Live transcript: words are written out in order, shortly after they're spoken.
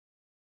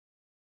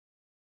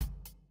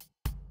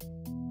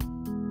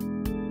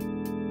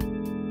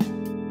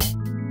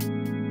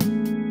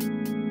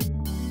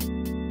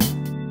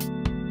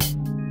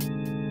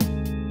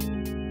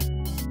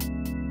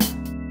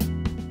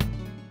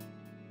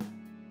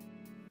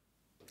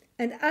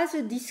And as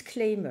a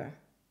disclaimer,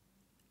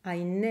 I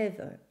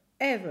never,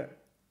 ever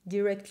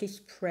directly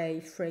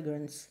spray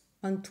fragrance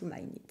onto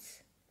my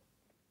knits.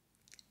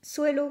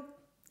 So hello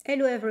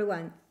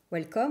everyone,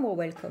 welcome or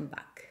welcome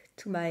back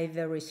to my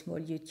very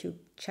small YouTube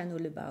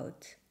channel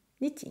about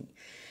knitting.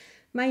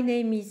 My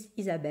name is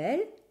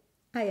Isabelle,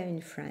 I am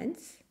in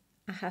France,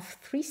 I have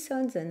 3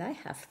 sons and I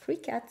have 3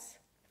 cats.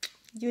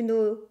 You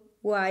know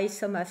why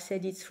some have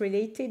said it's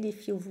related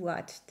if you've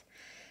watched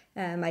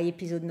my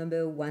episode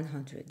number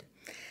 100.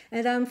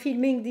 And I'm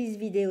filming these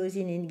videos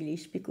in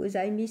English because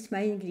I miss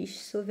my English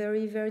so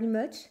very, very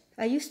much.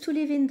 I used to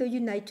live in the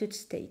United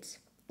States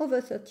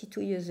over 32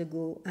 years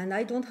ago, and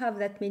I don't have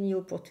that many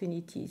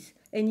opportunities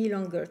any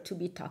longer to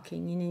be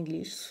talking in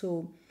English.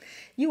 So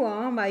you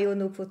are my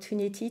own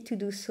opportunity to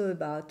do so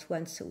about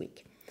once a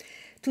week.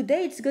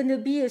 Today it's going to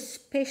be a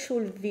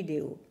special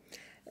video.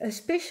 A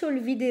special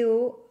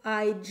video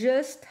I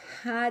just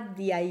had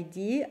the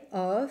idea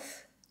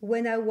of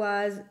when I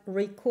was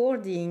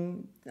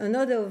recording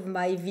another of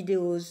my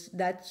videos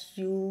that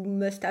you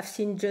must have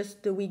seen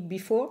just the week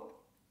before.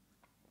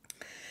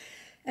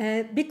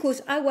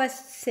 Because I was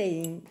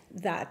saying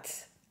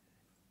that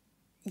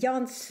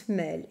yarn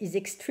smell is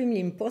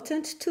extremely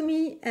important to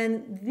me,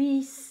 and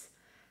this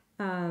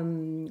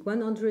 1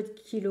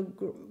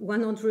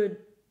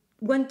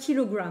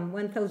 kilogram,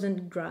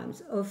 1000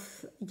 grams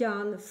of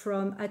yarn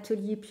from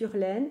Atelier Pure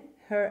Laine,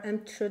 her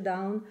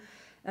Amsterdam,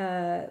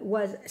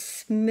 was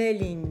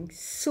smelling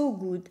so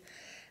good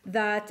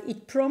that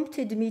it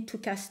prompted me to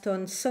cast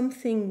on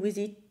something with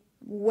it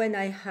when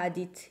I had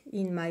it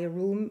in my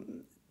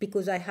room,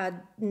 because I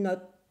had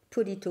not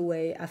put it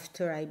away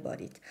after I bought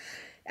it.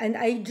 And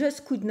I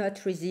just could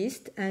not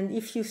resist. And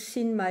if you've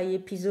seen my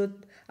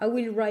episode, I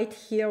will write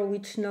here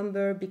which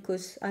number,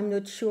 because I'm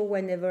not sure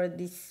whenever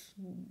this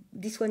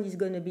one is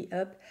going to be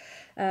up.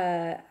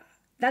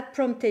 That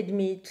prompted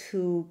me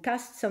to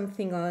cast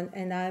something on,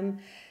 and I'm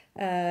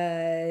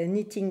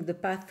knitting the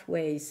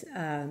Pathways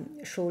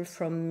shawl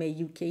from May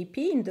UKP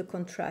in the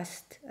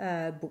contrast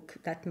book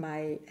that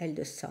my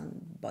eldest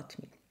son bought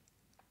me.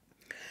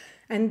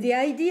 And the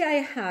idea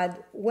I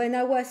had when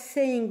I was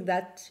saying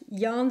that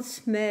yarn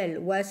smell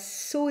was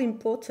so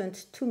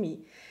important to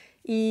me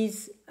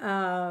is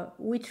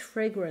which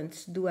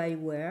fragrance do I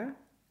wear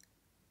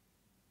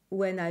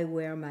when I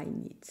wear my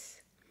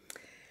knits?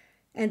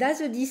 And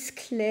as a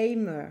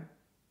disclaimer,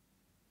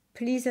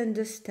 please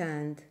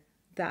understand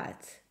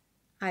that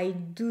I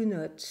do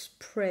not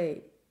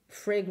spray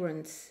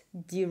fragrance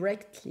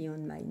directly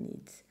on my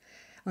knits.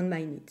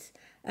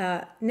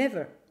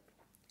 Never.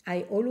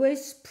 I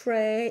always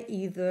spray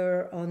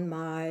either on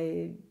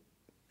my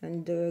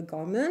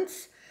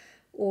undergarments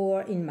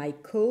or in my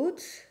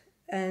coat,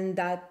 and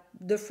that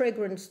the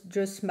fragrance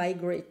just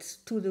migrates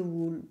to the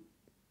wool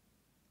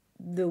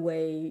the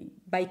way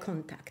by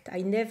contact.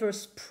 I never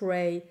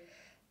spray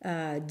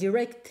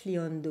directly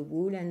on the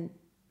wool, and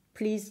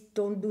please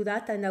don't do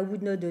that, and I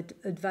would not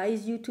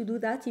advise you to do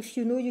that. If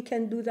you know you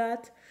can do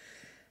that,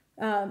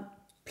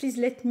 please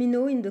let me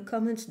know in the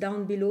comments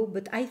down below.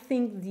 But I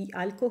think the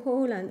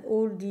alcohol and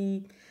all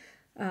the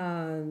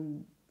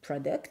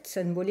products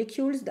and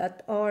molecules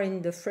that are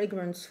in the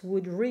fragrance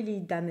would really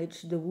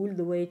damage the wool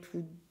the way it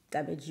would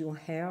damage your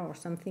hair or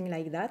something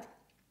like that.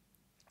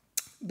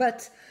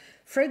 But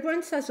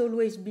fragrance has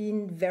always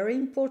been very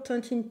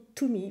important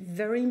to me,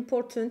 very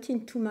important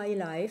into my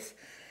life.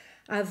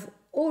 I've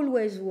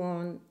always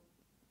worn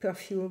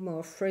perfume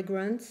or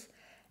fragrance,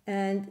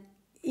 and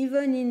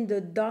even in the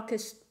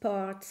darkest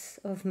parts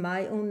of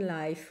my own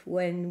life,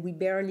 when we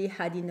barely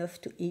had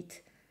enough to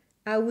eat,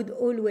 I would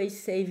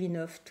always save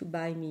enough to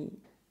buy me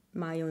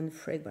my own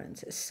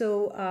fragrance.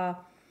 So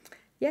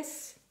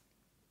yes,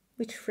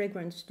 which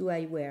fragrance do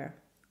I wear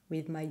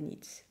with my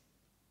knits?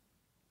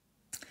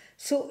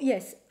 So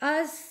yes,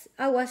 as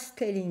I was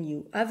telling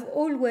you, I've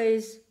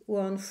always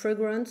worn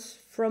fragrance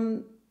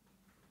from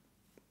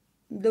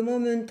the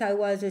moment I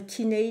was a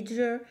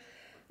teenager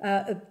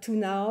up to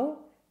now.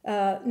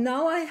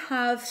 Now I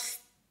have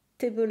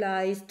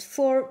stabilized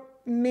for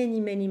many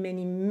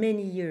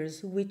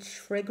years which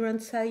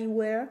fragrance I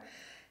wear,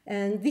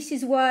 and this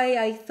is why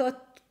I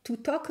thought to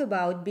talk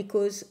about,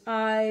 because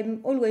I'm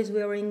always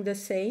wearing the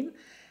same.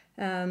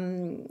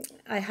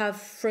 I have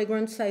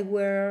fragrance I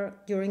wear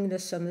during the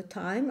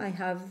summertime, I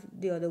have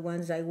the other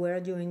ones I wear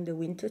during the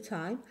winter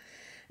time.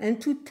 And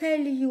to tell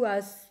you,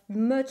 as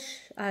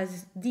much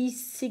as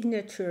these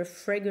signature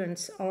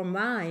fragrances are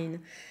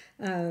mine,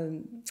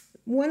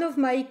 one of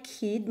my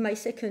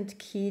second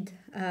kid,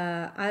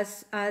 I'm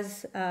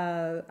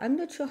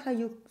not sure how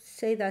you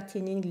say that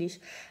in English.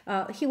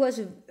 He was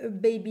a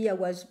baby. I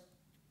was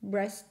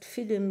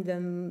breastfeeding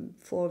them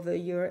for the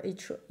year,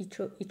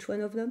 each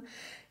one of them.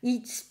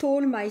 He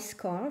stole my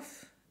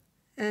scarf,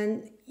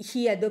 and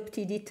he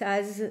adopted it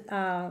as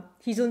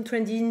his own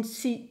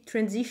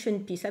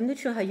transition piece. I'm not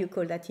sure how you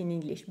call that in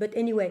English, but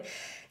anyway,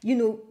 you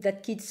know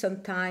that kids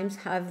sometimes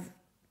have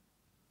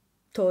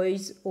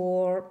toys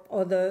or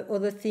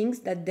other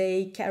things that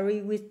they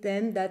carry with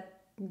them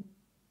that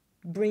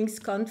brings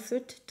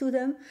comfort to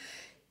them.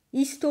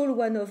 He stole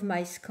one of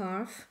my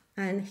scarves,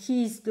 and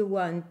he's the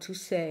one to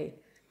say,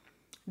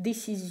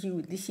 this is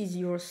you, this is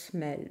your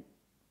smell,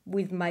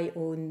 with my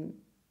own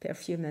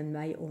perfume and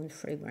my own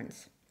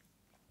fragrance.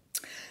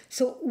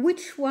 So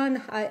which one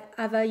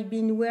have I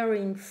been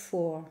wearing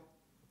for?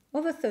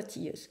 Over 30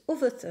 years,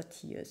 over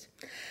 30 years.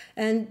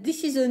 And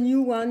this is a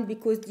new one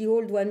because the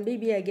old one,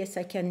 maybe I guess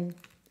I can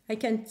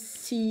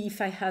see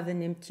if I have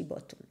an empty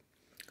bottle.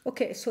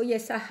 Okay, so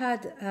yes, I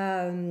had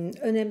an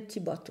empty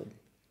bottle.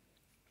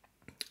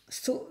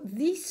 So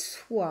this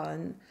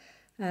one,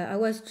 I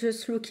was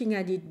just looking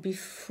at it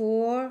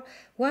before,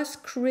 was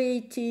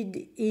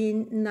created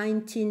in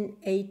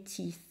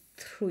 1983.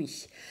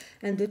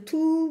 And the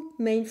two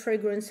main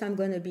fragrances I'm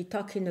going to be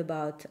talking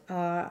about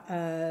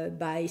are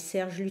by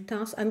Serge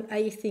Lutens.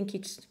 I think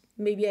it's,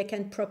 maybe I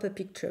can crop a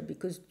picture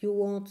because you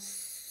won't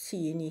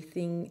see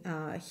anything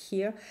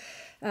here.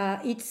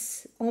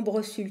 It's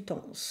Ambre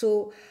Sultan.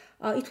 So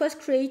it was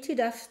created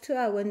after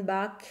I went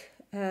back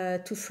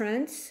to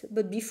France,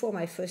 but before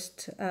my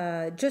first,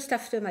 just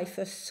after my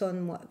first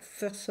son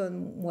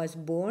was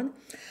born.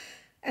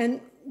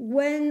 And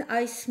when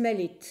I smell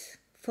it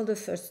for the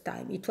first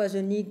time, it was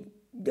a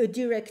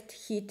direct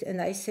hit, and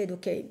I said,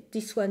 okay,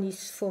 this one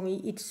is for me,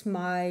 it's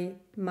my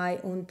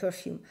own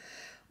perfume.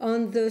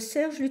 On the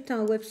Serge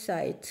Lutens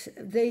website,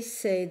 they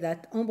say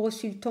that Ambre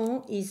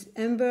Sultan is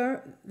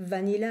amber,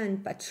 vanilla,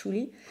 and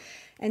patchouli.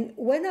 And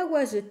when I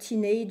was a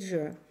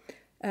teenager,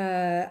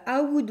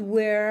 I would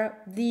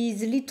wear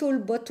these little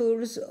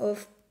bottles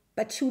of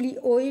patchouli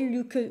oil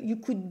you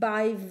could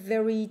buy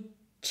very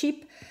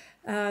cheap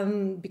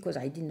because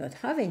I did not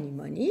have any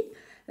money.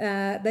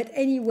 But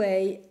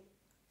anyway,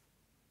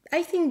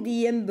 I think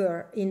the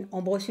amber in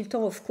Ambre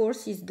Sultan, of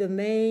course, is the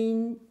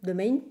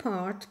main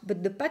part,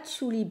 but the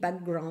patchouli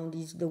background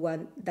is the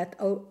one that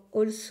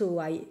also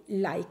I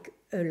like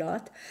a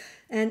lot.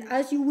 And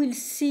as you will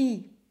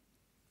see,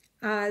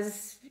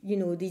 as you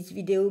know, this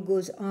video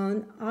goes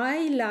on,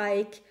 I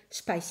like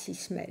spicy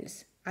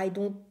smells. I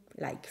don't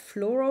like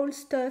floral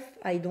stuff.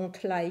 I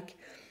don't like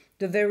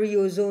the very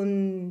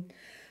ozone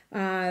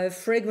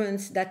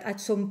fragrance that at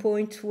some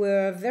point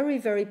were very,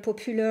 very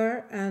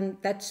popular and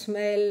that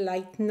smell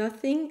like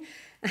nothing.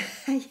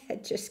 I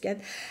just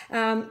can't.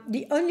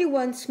 The only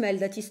one smell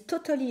that is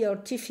totally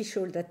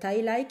artificial that I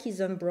like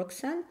is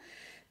Ambroxan,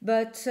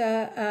 but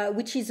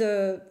which is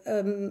a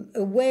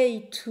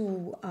way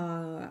to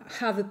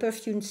have a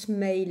perfume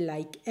smell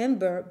like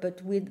amber,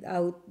 but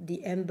without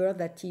the amber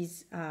that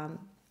is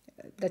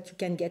that you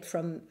can get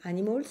from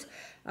animals.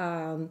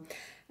 Well,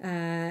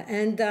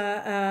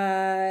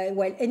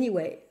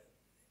 anyway,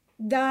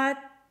 that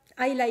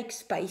I like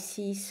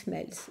spicy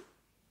smells.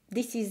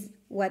 This is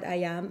what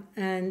I am,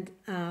 and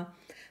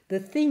the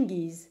thing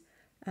is,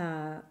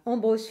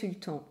 Ambre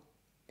Sultan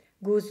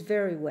goes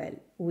very well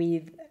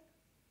with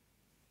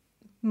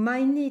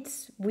my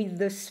needs, with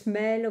the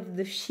smell of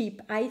the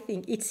sheep. I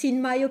think it's,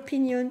 in my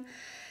opinion,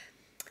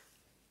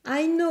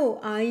 I know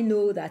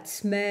that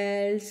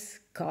smells,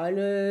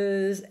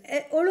 colors,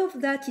 all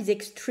of that is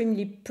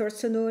extremely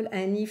personal,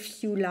 and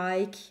if you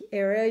like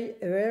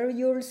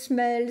aerial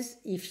smells,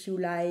 if you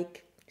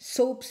like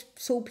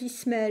soapy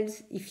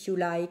smells, if you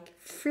like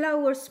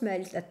flower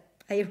smells that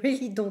I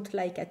really don't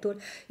like at all,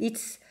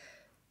 it's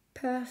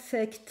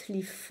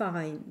perfectly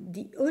fine.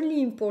 The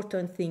only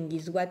important thing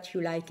is what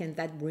you like, and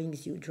that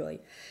brings you joy.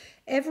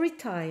 Every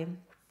time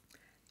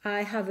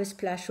I have a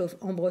splash of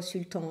Ambre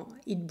Sultan,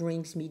 it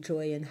brings me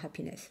joy and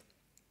happiness.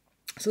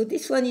 So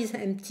this one is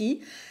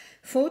empty.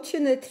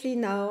 Fortunately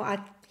now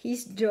at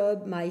his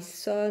job, my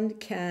son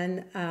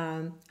can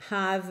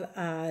have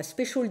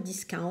special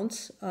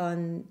discounts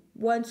on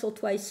once or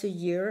twice a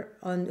year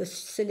on a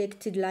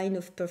selected line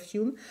of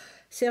perfume.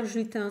 Serge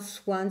Lutens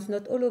ones,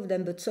 not all of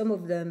them, but some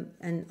of them,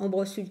 and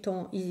Ambre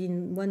Sultan is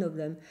in one of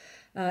them,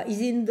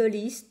 is in the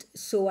list,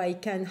 so I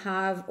can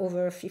have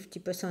over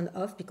 50%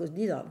 off, because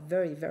these are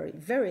very, very,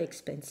 very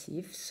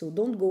expensive, so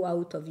don't go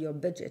out of your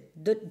budget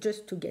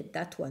just to get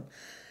that one.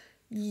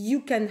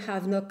 You can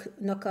have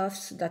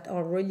knockoffs that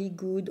are really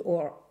good,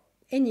 or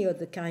any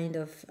other kind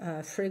of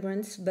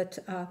fragrance, but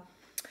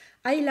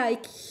I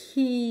like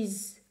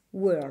his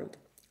world.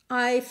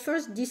 I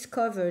first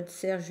discovered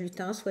Serge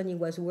Lutens when he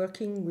was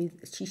working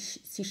with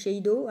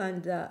Shiseido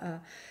and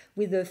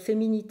with the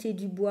Féminité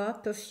du Bois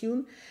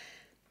perfume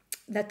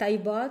that I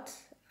bought.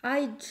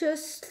 I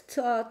just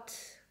thought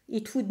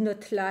it would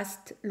not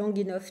last long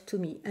enough to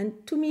me.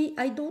 And to me,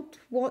 I don't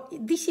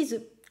want... This is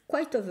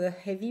quite of a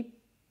heavy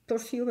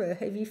perfume, a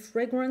heavy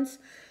fragrance,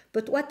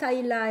 but what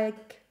I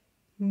like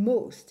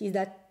most is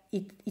that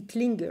it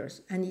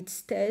lingers and it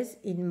stays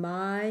in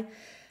my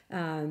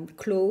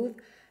clothes.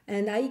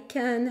 And I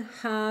can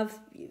have,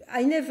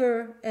 I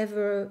never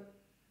ever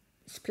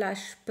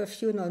splash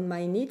perfume on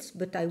my knits,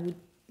 but I would,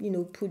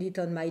 put it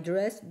on my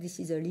dress. This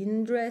is a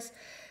linen dress.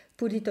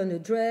 Put it on a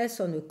dress,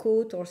 on a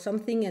coat or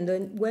something. And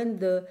then when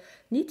the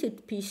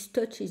knitted piece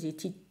touches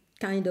it, it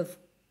kind of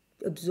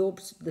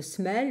absorbs the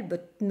smell,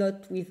 but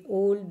not with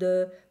all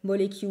the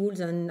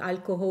molecules and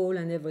alcohol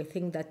and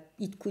everything that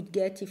it could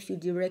get if you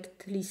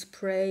directly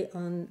spray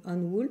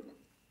on wool.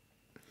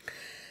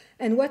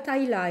 And what I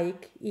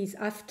like is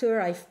after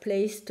I've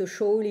placed a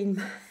shawl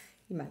in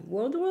my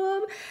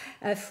wardrobe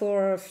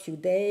for a few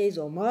days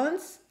or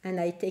months, and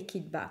I take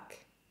it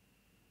back.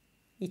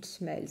 It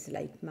smells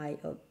like my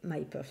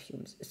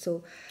perfumes.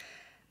 So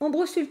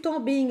Ambre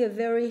Sultan being a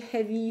very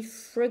heavy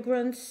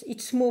fragrance,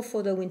 it's more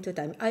for the winter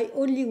time. I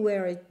only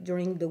wear it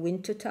during the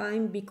winter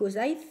time because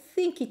I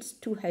think it's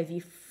too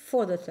heavy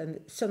for the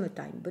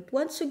summertime. But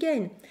once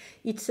again,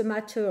 it's a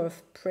matter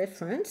of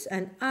preference.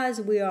 And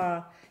as we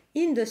are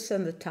in the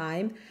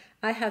summertime,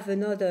 I have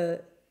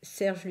another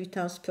Serge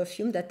Lutens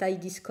perfume that I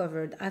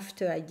discovered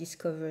after I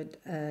discovered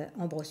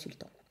Ambre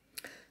Sultan.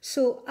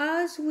 So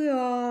as we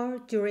are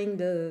during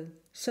the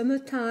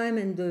summertime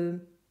and the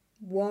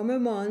warmer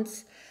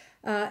months,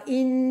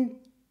 in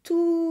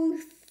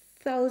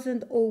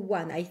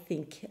 2001, I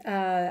think,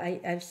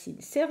 I've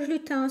seen Serge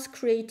Lutens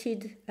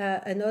created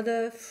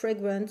another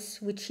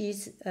fragrance, which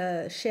is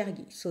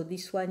Chergui. So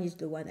this one is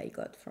the one I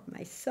got from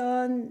my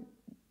son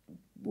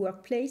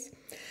workplace.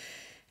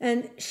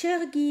 And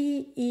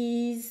Chergui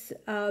is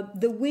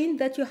the wind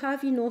that you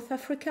have in North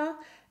Africa,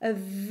 a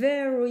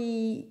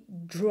very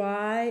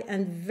dry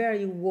and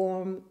very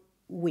warm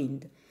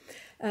wind.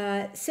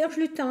 Serge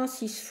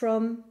Lutens is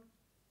from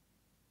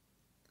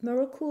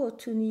Morocco or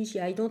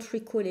Tunisia, I don't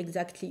recall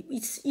exactly.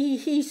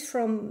 He's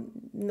from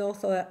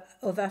north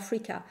of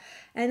Africa.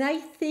 And I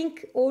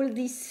think all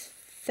this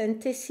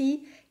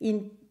fantasy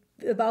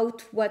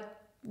about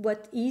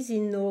what is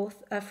in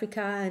North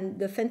Africa and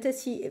the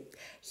fantasy,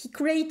 he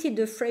created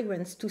a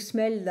fragrance to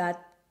smell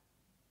that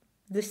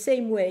the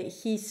same way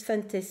his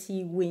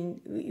fantasy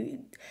wind,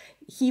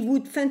 he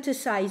would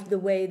fantasize the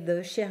way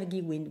the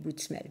Chergui wind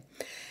would smell.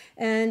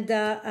 And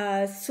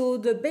so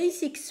the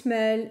basic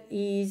smell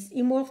is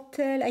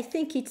immortel. I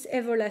think it's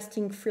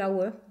everlasting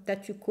flower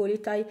that you call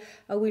it. I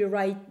will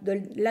write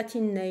the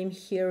Latin name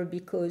here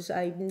because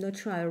I'm not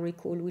sure I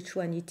recall which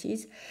one it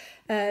is.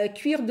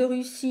 Cuir de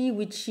Russie,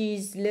 which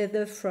is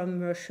leather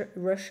from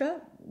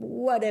Russia,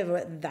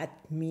 whatever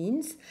that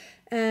means.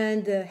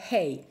 And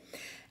hay.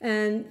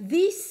 And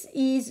this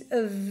is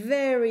a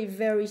very,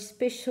 very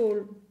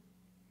special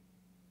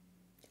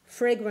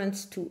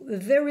fragrance too, a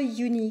very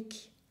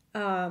unique.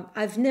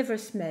 I've never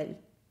smelled.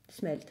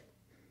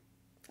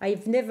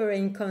 I've never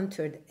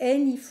encountered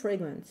any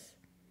fragrance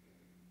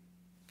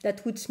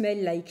that would smell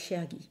like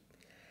Chergui.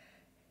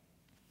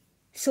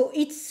 So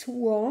it's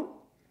warm,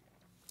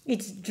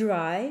 it's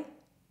dry,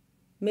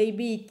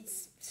 maybe it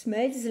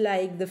smells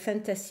like the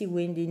fantasy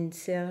wind in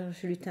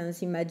Serge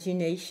Lutens'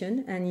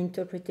 imagination and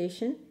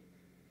interpretation.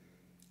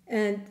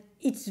 And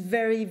it's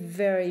very,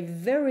 very,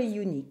 very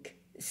unique.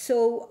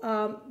 So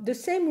the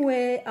same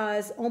way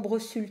as Ambre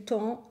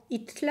Sultan,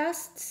 it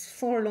lasts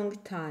for a long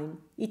time.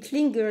 It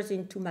lingers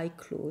into my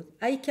clothes.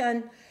 I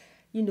can,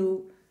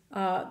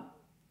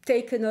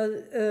 take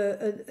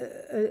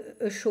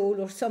a shawl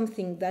or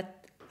something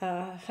that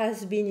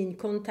has been in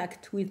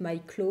contact with my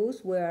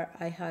clothes where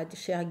I had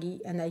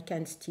Chergui and I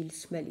can still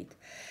smell it.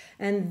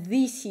 And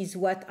this is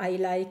what I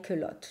like a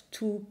lot,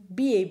 to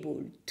be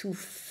able to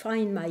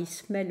find my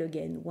smell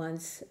again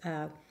once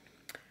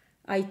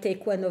I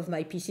take one of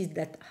my pieces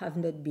that have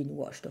not been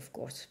washed, of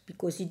course,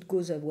 because it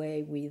goes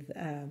away with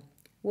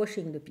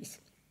washing the piece.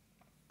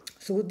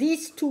 So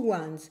these two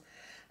ones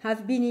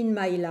have been in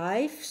my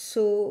life.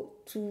 So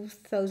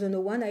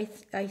 2001,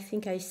 I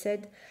think I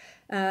said,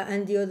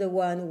 and the other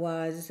one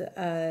was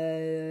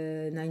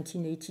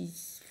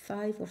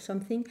 1985 or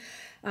something.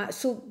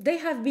 So they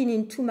have been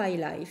into my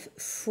life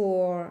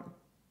for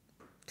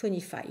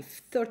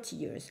 25, 30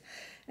 years.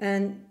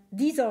 And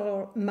these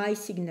are my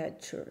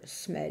signature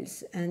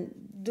smells and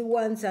the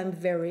ones I'm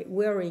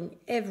wearing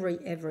every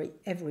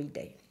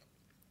day.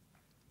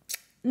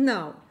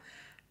 Now,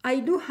 I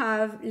do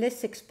have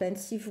less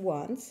expensive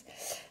ones,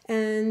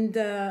 and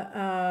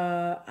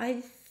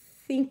I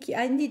think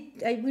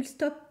I will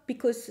stop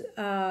because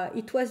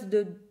it was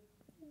the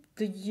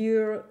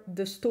year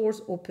the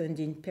stores opened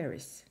in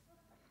Paris.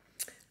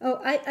 Oh,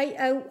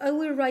 I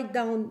will write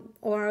down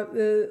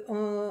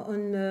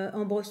on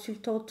Ambre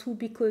Sultan too,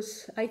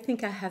 because I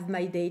think I have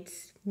my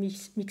dates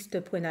mixed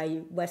up when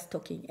I was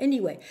talking.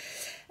 Anyway,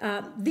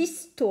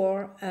 this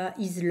store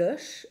is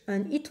Lush,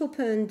 and it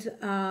opened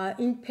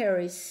in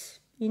Paris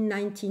in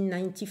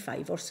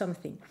 1995 or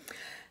something.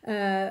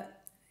 The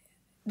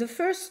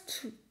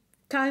first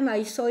time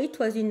I saw it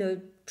was in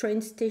a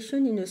train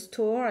station, in a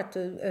store at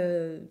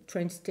a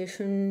train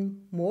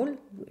station mall,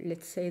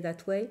 let's say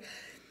that way.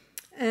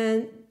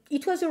 And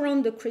it was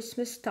around the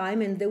Christmas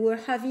time, and they were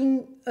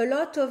having a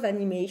lot of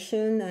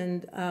animation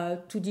and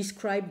to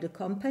describe the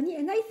company.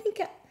 And I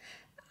think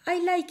I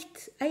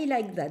liked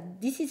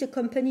that. This is a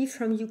company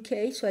from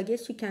UK, so I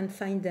guess you can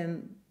find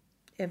them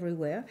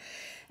everywhere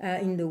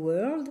in the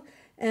world.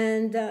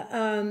 And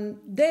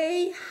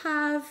they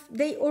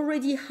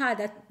already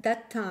had at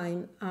that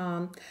time.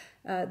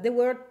 They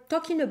were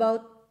talking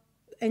about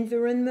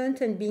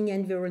environment and being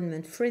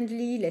environment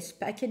friendly, less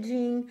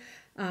packaging,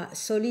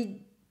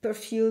 solid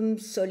perfume,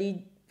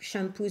 solid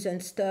shampoos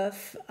and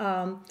stuff,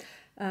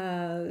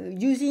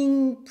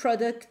 using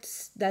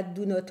products that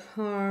do not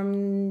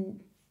harm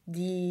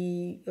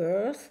the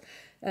earth,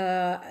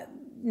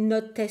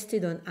 not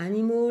tested on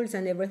animals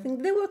and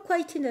everything. They were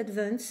quite in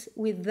advance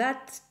with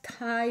that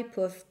type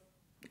of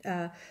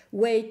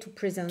way to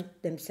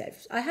present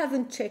themselves. I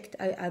haven't checked,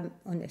 I'm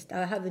honest,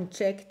 I haven't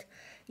checked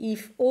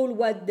if all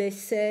what they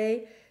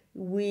say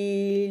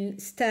will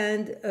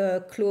stand a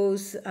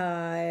close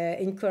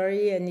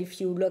inquiry, and if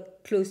you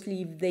look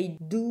closely, if they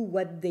do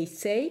what they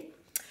say.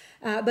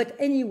 But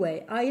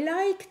anyway, I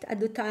liked at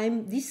the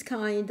time this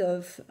kind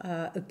of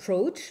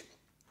approach.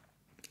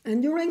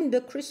 And during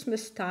the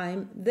Christmas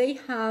time, they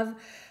have,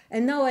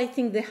 and now I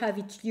think they have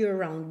it year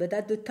round, but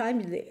at the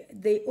time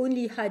they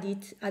only had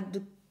it at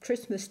the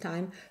Christmas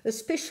time, a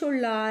special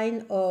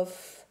line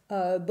of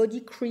body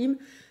cream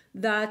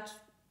that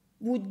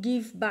would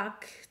give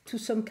back to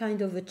some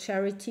kind of a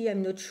charity.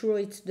 I'm not sure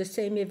it's the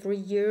same every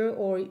year,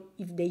 or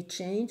if they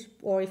change,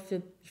 or if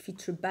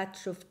it's a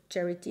batch of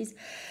charities.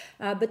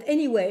 But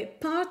anyway,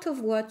 part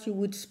of what you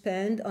would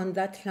spend on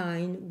that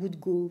line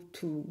would go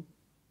to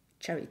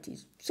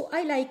charities. So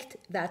I liked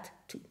that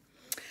too.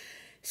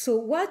 So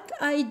what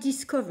I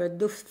discovered,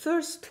 the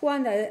first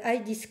one I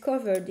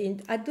discovered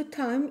at the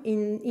time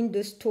in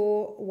the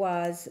store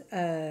was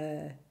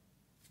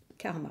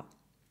Karma.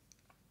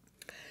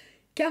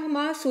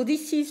 Karma, so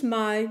this is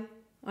my,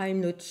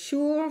 I'm not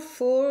sure,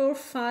 4,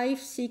 5,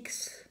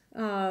 6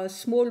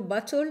 small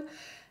bottle.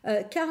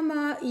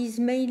 Karma is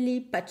mainly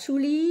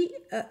patchouli,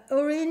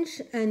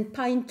 orange and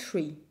pine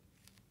tree.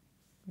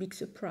 Big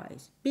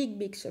surprise,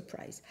 big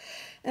surprise.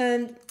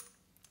 And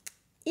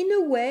in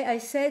a way, I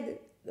said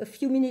a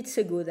few minutes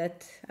ago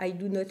that I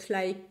do not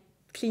like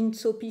clean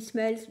soapy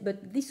smells,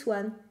 but this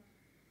one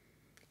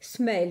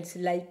smells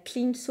like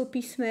clean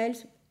soapy smell,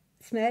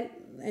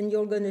 and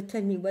you're going to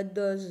tell me, what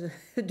does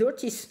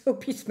dirty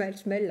soapy smell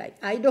like?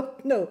 I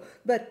don't know,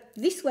 but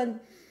this one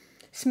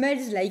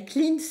smells like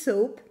clean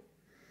soap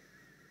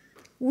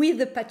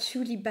with a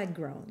patchouli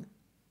background.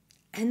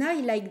 And I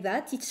like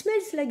that. It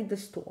smells like the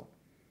store,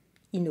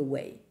 in a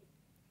way.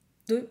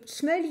 The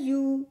smell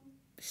you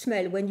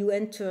smell when you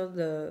entered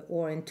the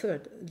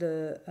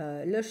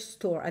Lush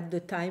store at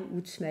the time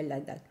would smell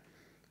like that.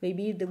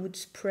 Maybe they would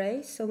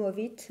spray some of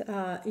it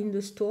in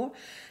the store.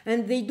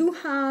 And they do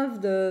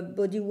have the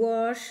body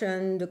wash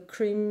and the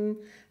cream,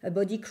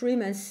 body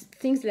cream and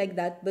things like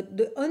that. But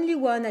the only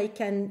one I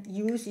can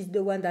use is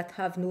the one that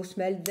have no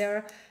smell.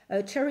 Their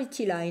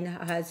charity line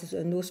has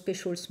no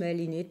special smell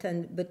in it.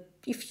 But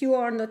if you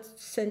are not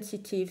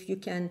sensitive, you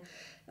can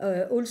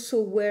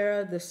also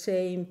wear the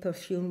same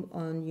perfume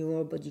on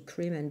your body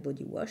cream and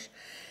body wash.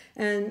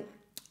 And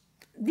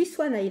this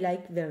one I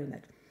like very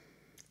much.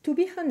 To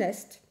be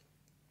honest,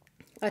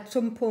 at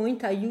some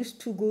point I used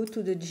to go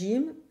to the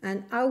gym,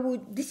 and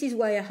this is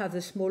why I have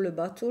a smaller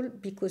bottle,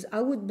 because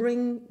I would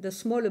bring the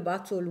smaller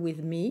bottle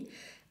with me,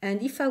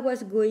 and if I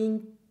was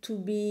going to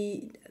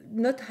be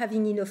not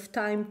having enough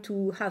time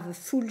to have a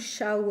full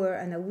shower,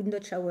 and I would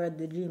not shower at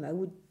the gym, I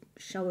would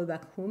shower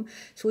back home.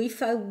 So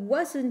if I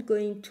wasn't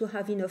going to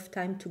have enough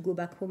time to go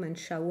back home and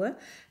shower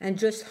and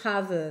just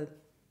have a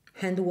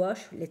hand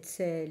wash,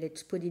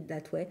 let's put it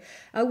that way,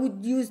 I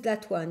would use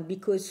that one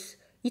because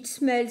it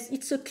smells,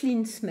 it's a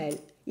clean smell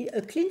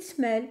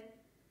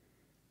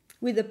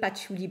with a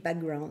patchouli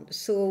background.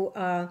 So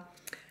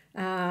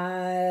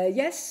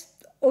yes,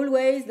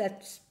 always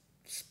that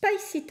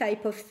spicy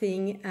type of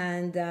thing,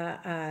 and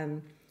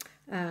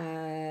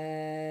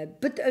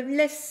but a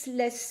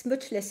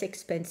much less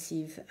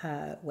expensive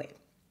way.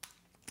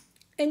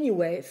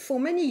 Anyway, for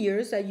many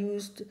years I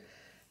used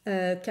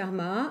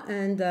Karma,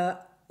 and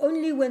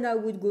only when I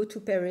would go to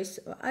Paris,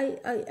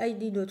 I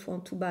did not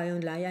want to buy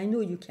online. I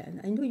know you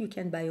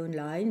can buy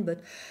online,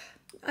 but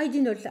I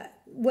did not.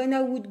 When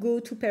I would go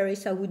to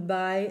Paris, I would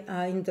buy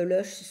in the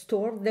Lush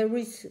store. There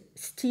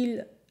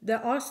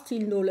are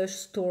still no Lush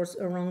stores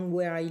around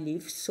where I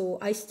live, so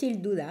I still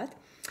do that.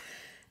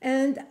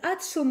 And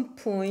at some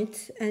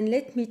point, and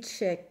let me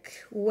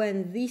check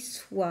when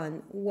this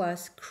one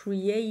was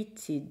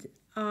created,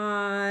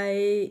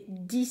 I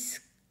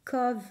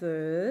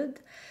discovered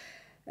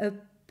a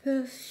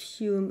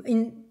perfume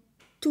in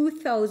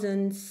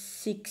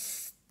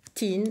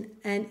 2016,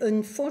 and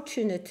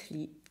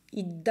unfortunately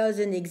it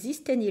doesn't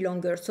exist any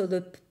longer, so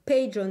the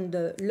page on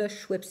the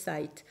Lush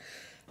website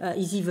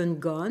is even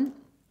gone.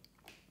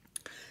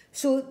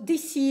 So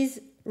this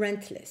is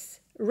Rentless.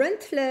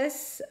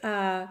 Rentless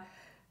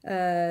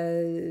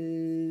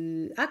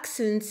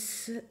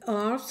accents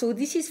are, so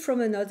this is from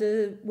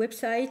another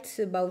website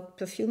about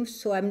perfumes,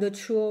 so I'm not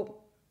sure,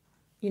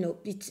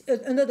 it's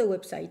another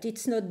website.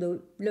 It's not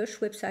the Lush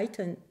website,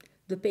 and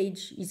the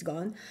page is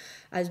gone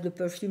as the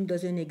perfume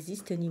doesn't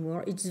exist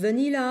anymore. It's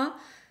vanilla,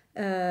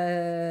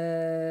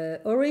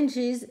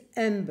 oranges,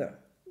 amber.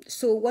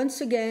 So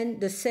once again,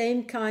 the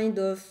same kind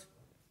of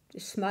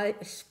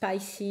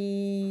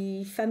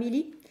spicy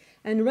family.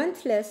 And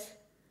Rentless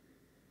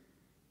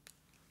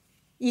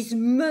is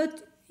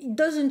mud. It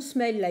doesn't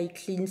smell like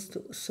clean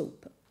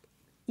soap.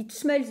 It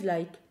smells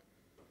like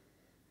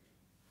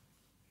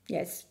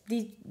yes,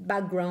 this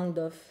background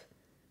of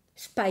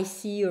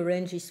spicy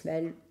orangey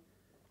smell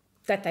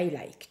that I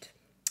liked.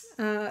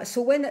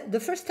 So when the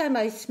first time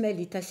I smelled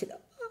it, I said,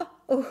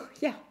 oh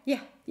yeah,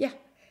 yeah, yeah.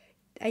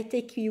 I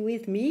take you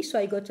with me. So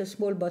I got a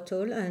small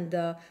bottle, and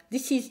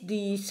this is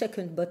the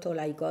second bottle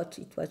I got.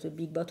 It was a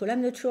big bottle.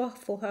 I'm not sure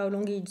for how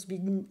long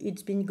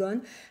it's been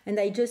gone, and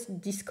I just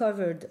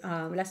discovered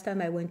last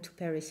time I went to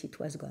Paris it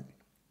was gone.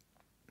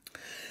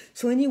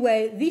 So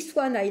anyway, this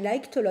one I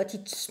liked a lot.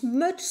 It's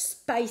much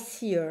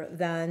spicier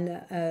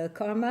than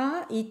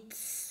Karma.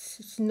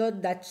 It's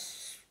not that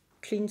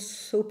clean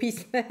soapy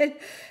smell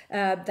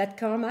that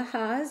Karma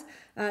has.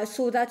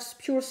 So that's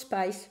pure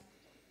spice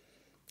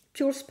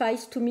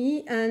to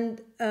me.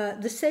 And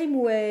the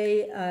same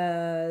way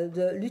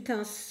the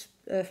Lutens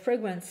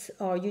fragrance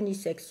are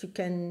unisex. You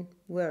can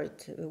wear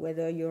it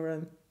whether you're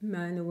a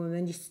man or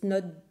woman. It's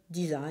not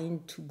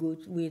designed to go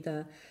with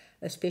a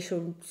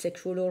special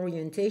sexual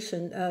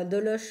orientation.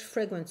 The Lush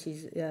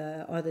fragrances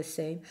are the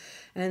same,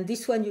 and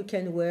this one you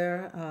can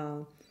wear,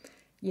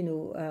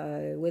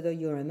 whether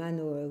you're a man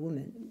or a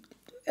woman.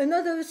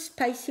 Another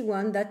spicy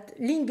one that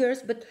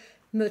lingers, but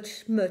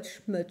much, much,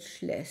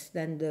 much less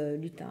than the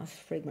Lutens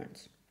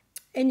fragrance.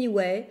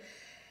 Anyway,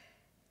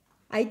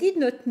 I did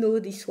not know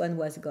this one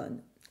was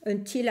gone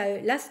until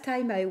last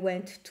time I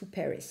went to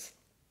Paris.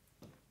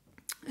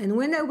 And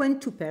when I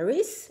went to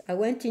Paris, I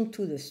went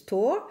into the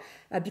store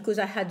because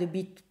I had a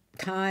bit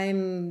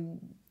time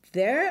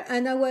there,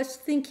 and I was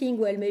thinking,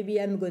 well, maybe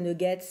I'm going to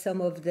get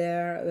some of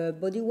their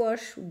body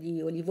wash,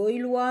 the olive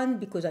oil one,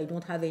 because I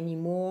don't have any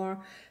more,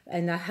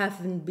 and I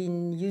haven't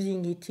been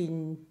using it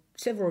in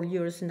several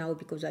years now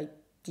because I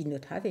did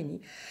not have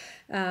any.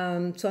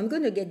 So I'm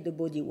going to get the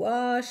body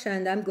wash,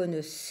 and I'm going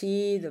to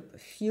see the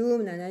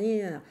perfume.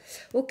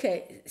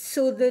 Okay,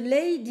 so the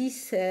lady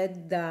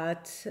said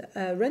that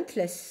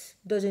Rentless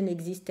doesn't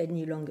exist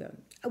any longer.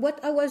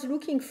 What I was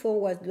looking for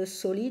was the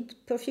solid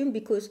perfume,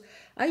 because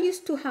I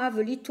used to have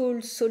a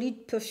little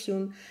solid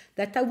perfume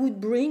that I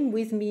would bring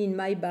with me in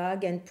my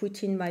bag and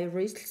put in my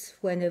wrists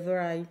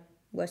whenever I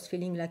was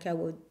feeling like I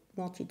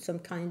wanted some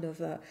kind of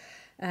a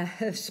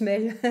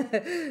smell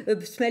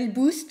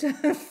boost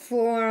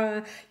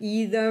for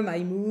either my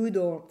mood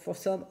or for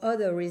some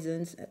other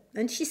reasons.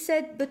 And she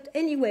said, but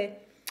anyway,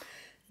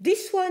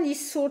 this one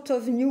is sort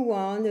of a new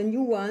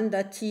one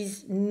that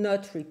is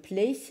not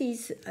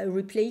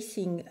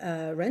replacing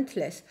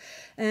Rentless.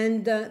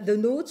 And the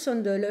notes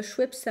on the Lush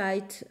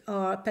website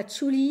are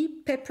patchouli,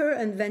 pepper,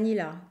 and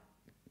vanilla.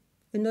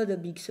 Another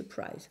big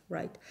surprise,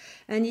 right?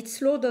 And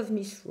it's Lord of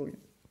Misrule.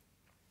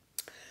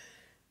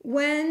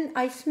 When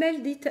I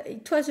smelled it,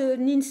 it was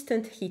an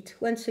instant hit,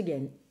 once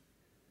again.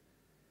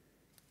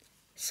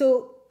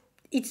 So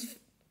it's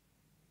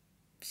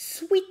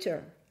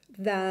sweeter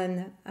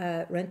than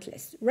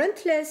Rentless.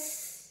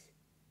 Rentless,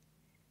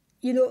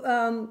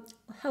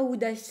 how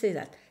would I say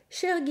that?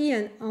 Chergui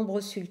and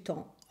Ambre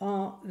Sultan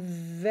are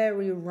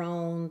very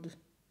round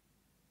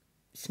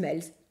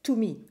smells to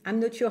me.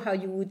 I'm not sure how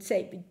you would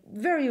say, but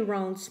very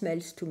round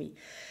smells to me.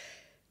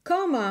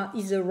 Karma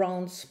is a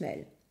round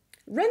smell.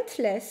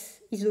 Rentless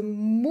is a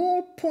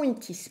more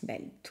pointy smell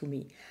to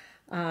me.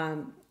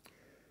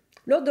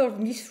 Lord of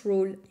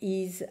Misrule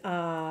is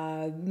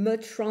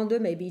much rounder.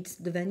 Maybe it's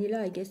the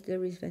vanilla. I guess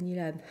there is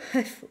vanilla.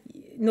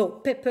 No,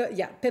 pepper.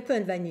 Yeah, pepper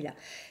and vanilla.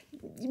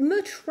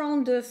 Much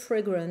rounder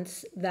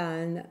fragrance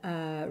than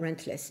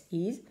Rentless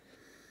is.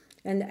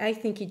 And I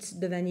think it's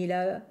the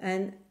vanilla.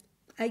 And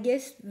I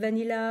guess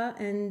vanilla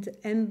and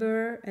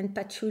amber and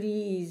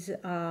patchouli is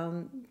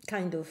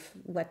kind of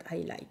what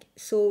I like.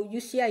 So you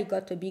see, I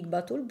got a big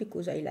bottle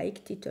because I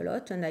liked it a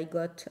lot, and I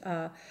got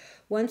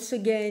once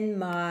again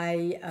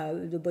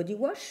the body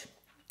wash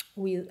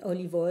with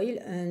olive oil,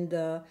 and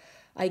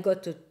I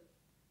got a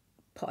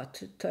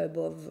tub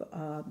of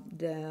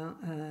the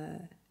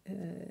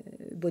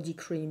body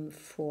cream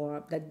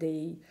for that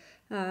they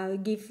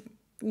give.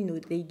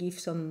 They give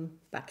some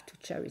back to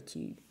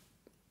charity.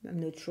 I'm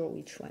not sure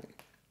which one.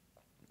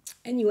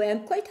 Anyway,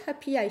 I'm quite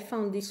happy I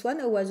found this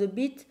one. I was a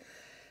bit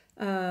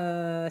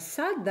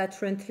sad that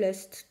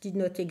Rentless did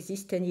not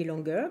exist any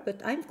longer,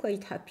 but I'm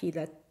quite happy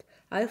that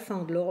I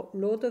found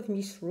Lord of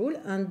Misrule,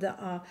 and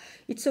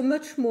it's a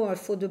much more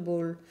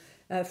affordable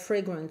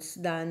fragrance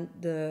than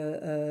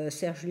the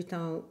Serge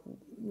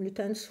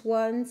Lutens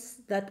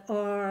ones that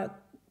are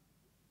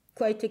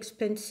quite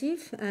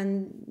expensive,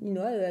 and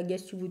I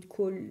guess you would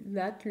call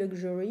that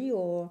luxury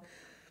or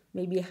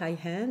maybe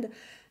high-end.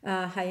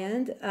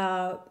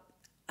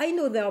 I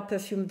know there are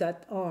perfumes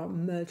that are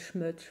much,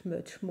 much,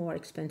 much more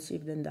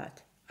expensive than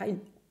that. I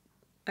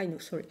know,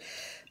 sorry.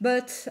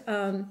 But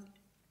the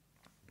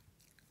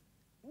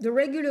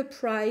regular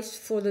price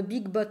for the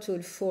big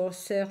bottle for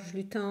Serge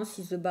Lutens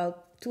is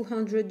about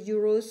 200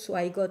 euros. So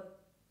I got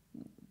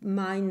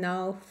mine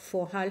now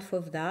for half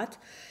of that.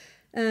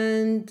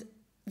 And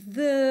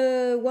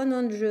the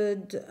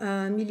 100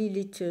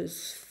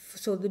 milliliters,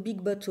 so the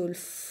big bottle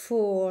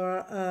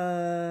for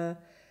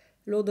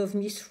Lord of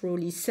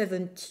Misrule is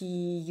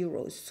 70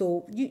 euros.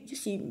 So you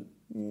see,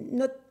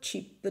 not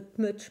cheap, but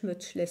much,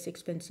 much less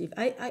expensive.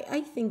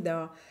 I think there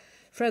are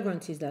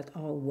fragrances that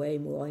are way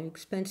more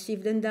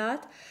expensive than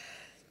that.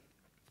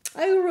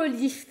 I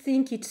already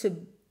think it's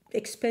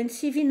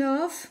expensive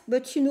enough,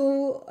 but you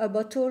know, a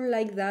bottle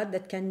like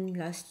that can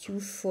last you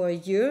for a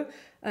year.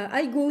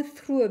 I go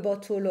through a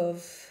bottle of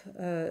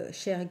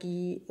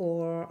Chergui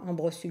or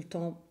Ambre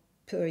Sultan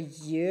per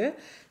year,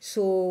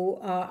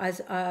 so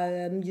as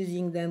I'm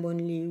using them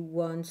only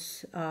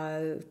once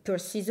per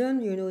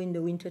season, you know, in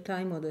the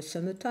wintertime or the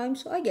summertime.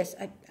 So I guess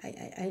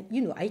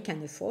I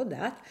can afford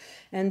that.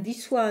 And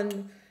this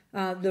one,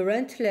 the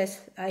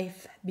Rentless,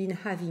 I've been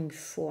having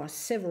for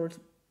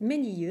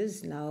many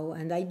years now,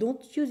 and I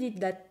don't use it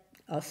that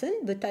often,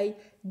 but I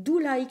do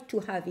like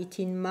to have it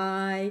in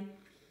my,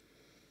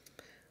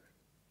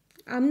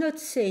 I'm not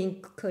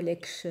saying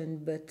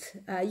collection, but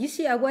you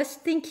see, I was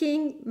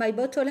thinking my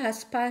bottle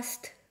has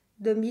passed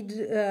the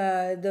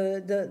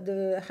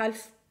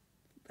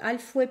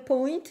halfway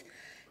point,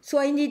 so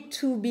I need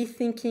to be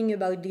thinking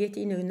about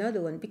getting another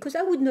one because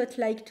I would not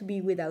like to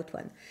be without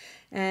one.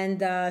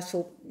 And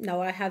so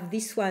now I have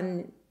this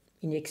one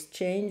in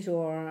exchange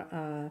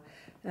or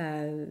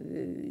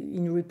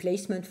in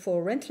replacement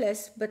for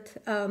Rentless, but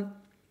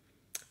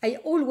I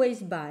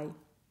always buy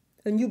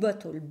a new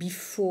bottle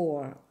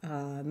before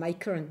my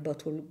current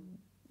bottle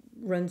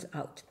runs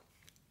out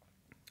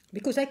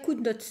because I could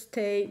not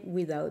stay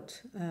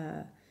without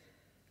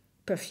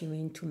perfume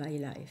into my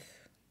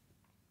life.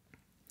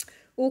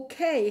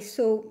 Okay,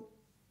 so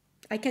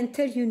I can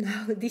tell you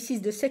now, this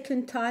is the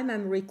second time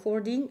I'm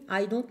recording.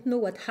 I don't know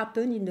what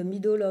happened in the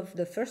middle of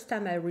the first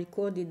time I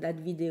recorded that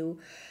video.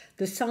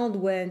 The sound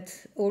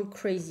went all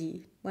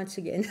crazy once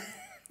again.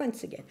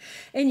 Once again.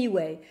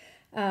 Anyway,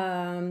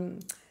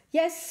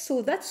 yes,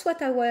 so that's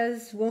what I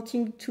was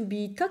wanting to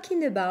be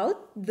talking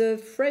about. The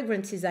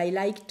fragrances I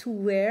like to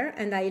wear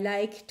and I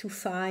like to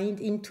find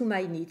into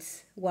my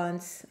needs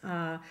once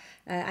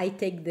I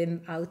take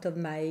them out of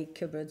my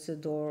cupboards, the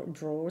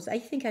drawers. I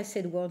think I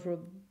said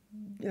wardrobe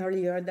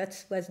earlier,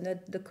 that was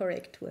not the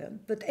correct word.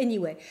 But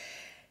anyway,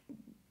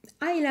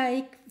 I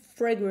like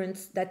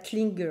fragrance that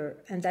linger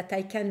and that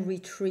I can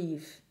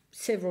retrieve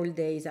several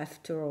days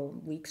after, or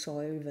weeks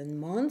or even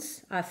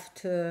months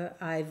after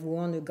I've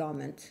worn a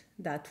garment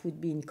that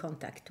would be in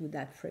contact with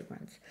that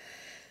fragrance.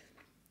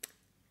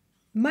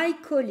 My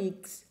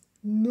colleagues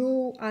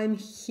know I'm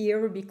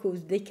here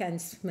because they can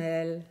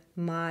smell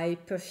my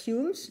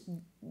perfumes.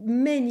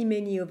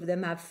 Many of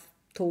them have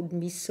told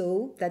me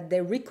so, that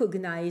they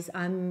recognize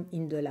I'm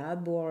in the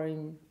lab or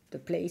in the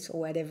place or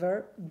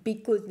whatever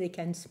because they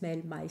can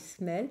smell my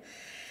smell.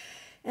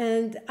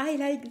 And I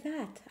like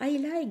that.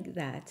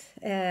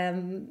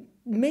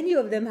 Many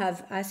of them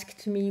have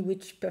asked me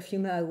which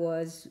perfume I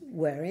was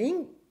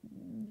wearing.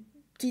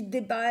 Did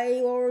they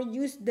buy or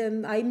use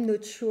them? I'm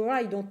not sure.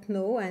 I don't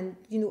know. And,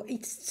 you know,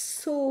 it's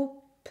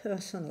so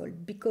personal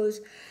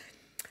because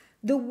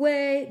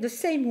the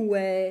same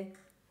way,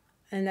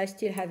 and I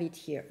still have it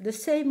here, the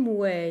same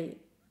way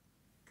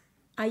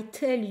I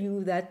tell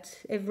you that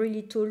every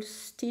little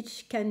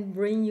stitch can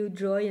bring you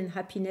joy and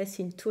happiness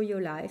into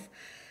your life,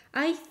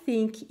 I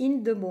think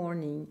in the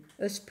morning,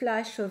 a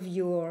splash of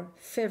your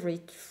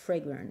favorite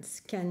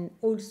fragrance can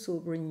also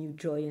bring you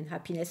joy and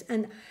happiness.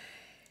 And,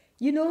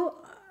 you know,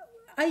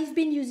 I've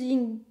been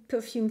using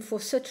perfume for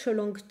such a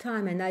long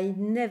time and I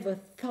never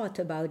thought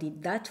about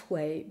it that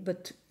way.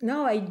 But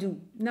now I do.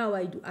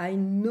 I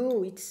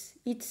know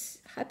it's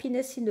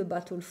happiness in the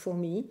bottle for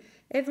me.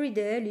 Every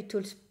day,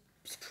 little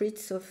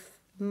spritz of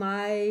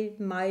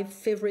my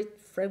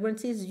favorite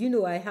fragrances. You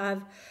know, I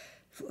have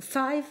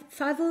five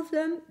of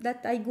them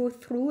that I go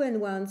through, and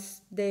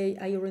once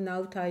I run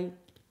out, I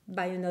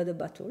buy another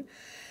bottle.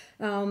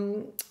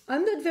 I'm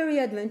not very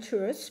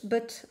adventurous,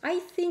 but I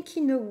think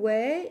in a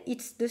way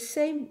it's the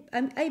same.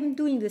 I'm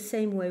doing the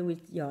same way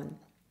with yarn.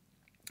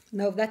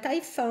 Now that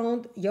I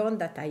found yarn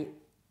that I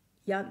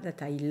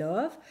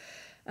love,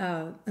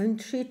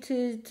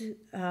 untreated,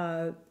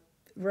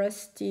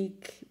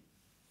 rustic,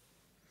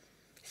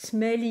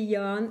 smelly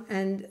yarn,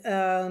 and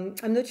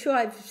I'm not sure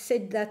I've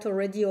said that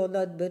already or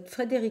not, but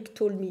Frederic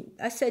told me,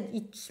 I said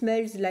it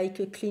smells like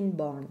a clean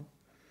barn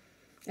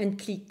and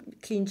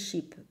clean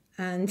sheep.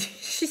 And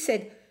she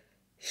said,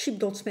 sheep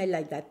don't smell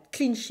like that.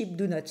 Clean sheep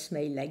do not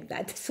smell like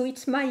that. So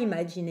it's my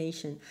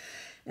imagination.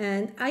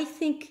 And I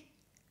think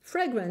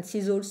fragrance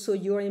is also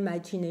your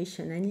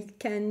imagination, and it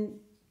can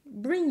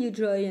bring you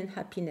joy and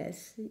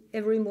happiness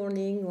every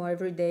morning or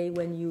every day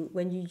when you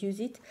use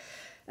it.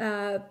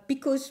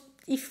 Because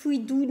if we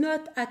do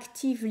not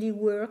actively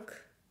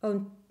work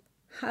on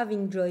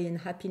having joy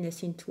and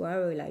happiness into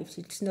our lives,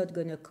 it's not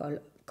going to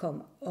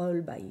come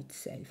all by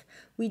itself.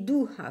 We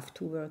do have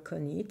to work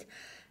on it.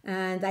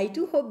 And I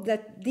do hope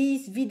that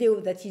this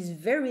video that is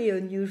very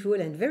unusual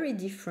and very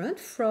different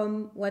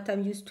from what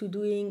I'm used to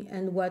doing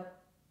and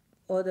what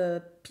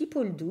other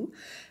people do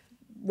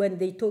when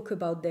they talk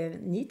about their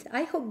needs,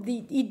 I hope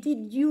it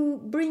did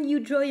bring you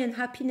joy and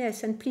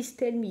happiness. And please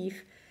tell me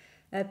if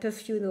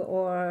perfume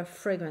or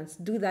fragrance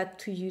do that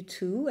to you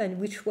too, and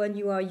which one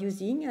you are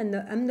using. And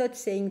I'm not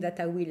saying that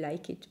I will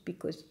like it,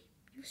 because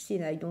you've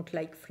seen I don't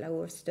like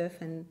flower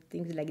stuff and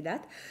things like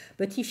that.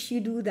 But if you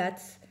do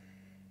that,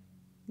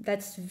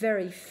 that's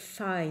very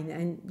fine.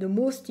 And the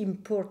most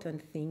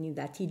important thing is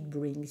that it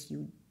brings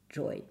you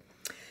joy.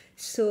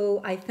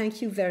 So I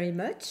thank you very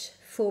much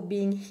for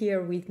being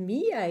here with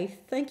me. I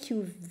thank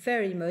you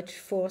very much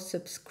for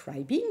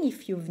subscribing.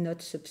 If you've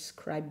not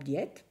subscribed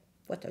yet,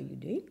 what are you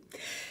doing?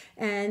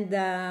 And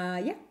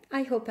yeah,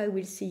 I hope I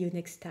will see you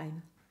next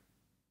time.